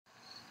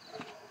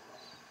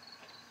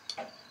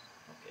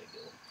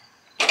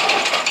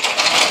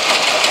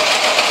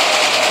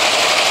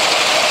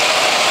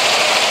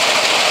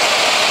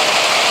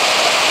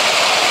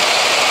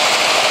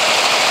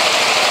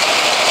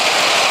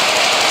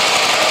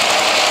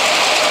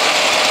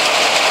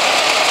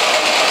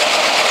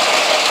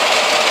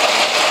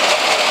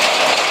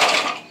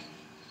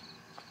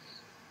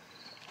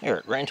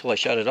until I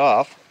shut it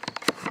off.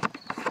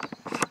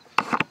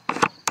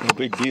 No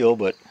big deal,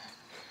 but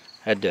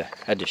had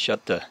to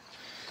shut the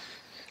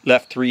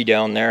left 3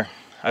 down there.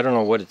 I don't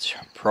know what its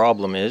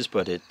problem is,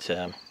 but it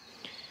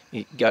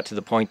got to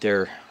the point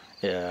there.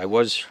 I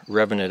was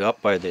revving it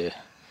up by the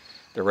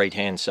right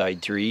hand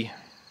side 3,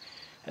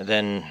 and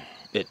then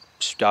it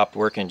stopped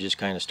working, just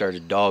kind of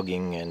started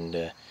dogging,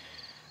 and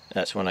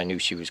that's when I knew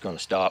she was going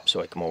to stop.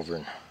 So I come over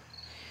and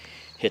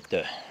hit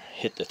the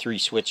 3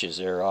 switches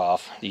there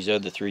off. These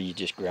other 3, you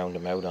just ground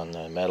them out on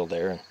the metal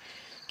there and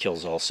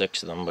kills all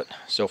 6 of them, but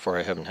so far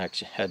I haven't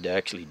had to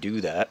actually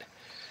do that.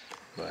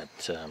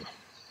 But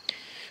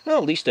well,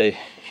 at least I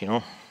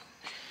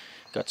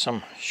got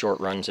some short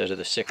runs out of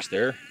the 6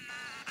 there.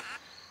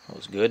 That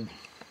was good.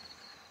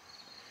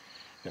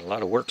 Been a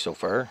lot of work so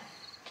far.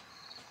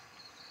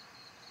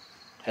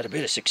 Had a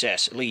bit of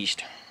success at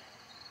least.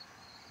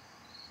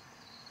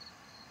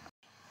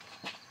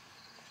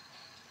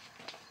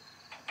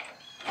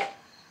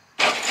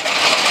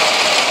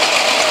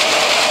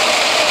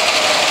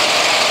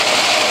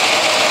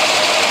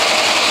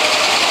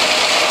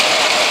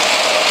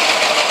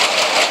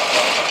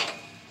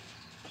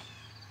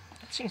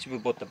 That seems to be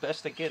about the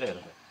best I get out of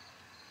it.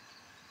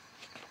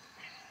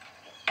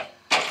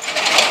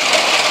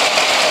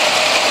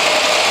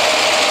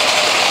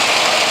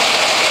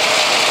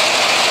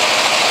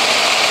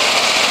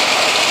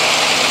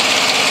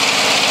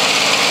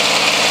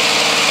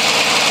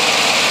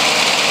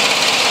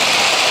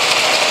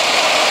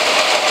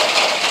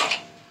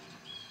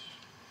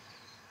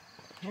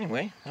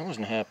 Anyway, that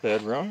wasn't a half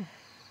bad run.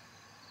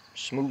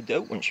 Smoothed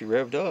out when she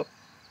revved up.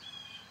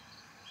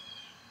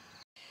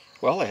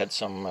 Well, I had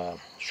some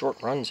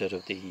short runs out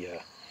of the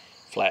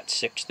flat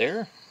 6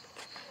 there.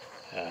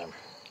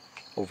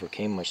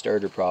 Overcame my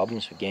starter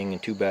problems with ganging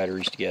 2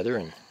 batteries together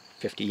and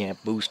 50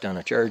 amp boost on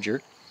a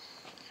charger.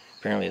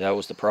 Apparently that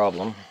was the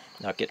problem,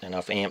 not getting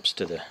enough amps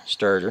to the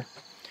starter.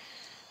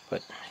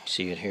 But you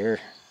see it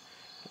here,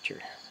 got your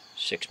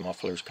 6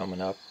 mufflers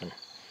coming up and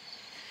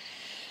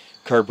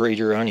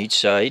carburetor on each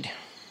side.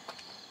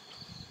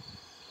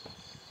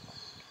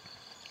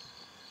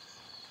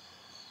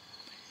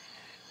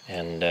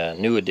 And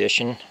new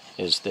addition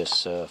is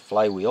this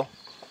flywheel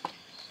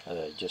that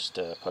I just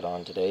put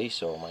on today.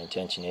 So my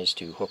intention is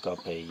to hook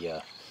up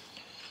a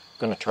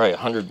going to try a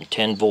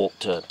 110 volt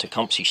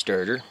Tecumseh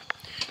starter.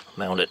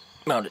 Mount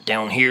it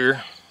down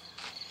here.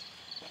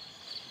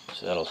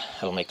 So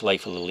that'll make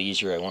life a little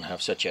easier. I won't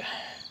have such a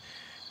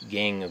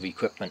gang of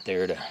equipment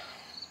there to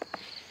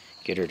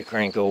get her to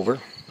crank over.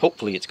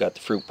 Hopefully it's got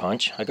the fruit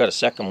punch. I got a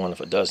second one.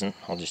 If it doesn't,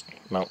 I'll just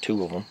mount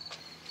 2 of them.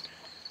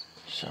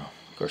 So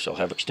of course I'll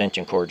have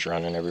extension cords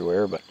running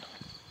everywhere, but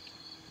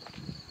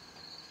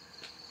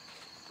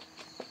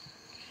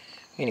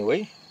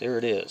anyway, there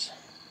it is.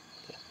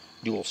 The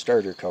dual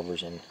starter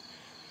covers in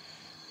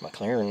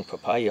McLaren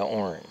Papaya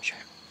Orange.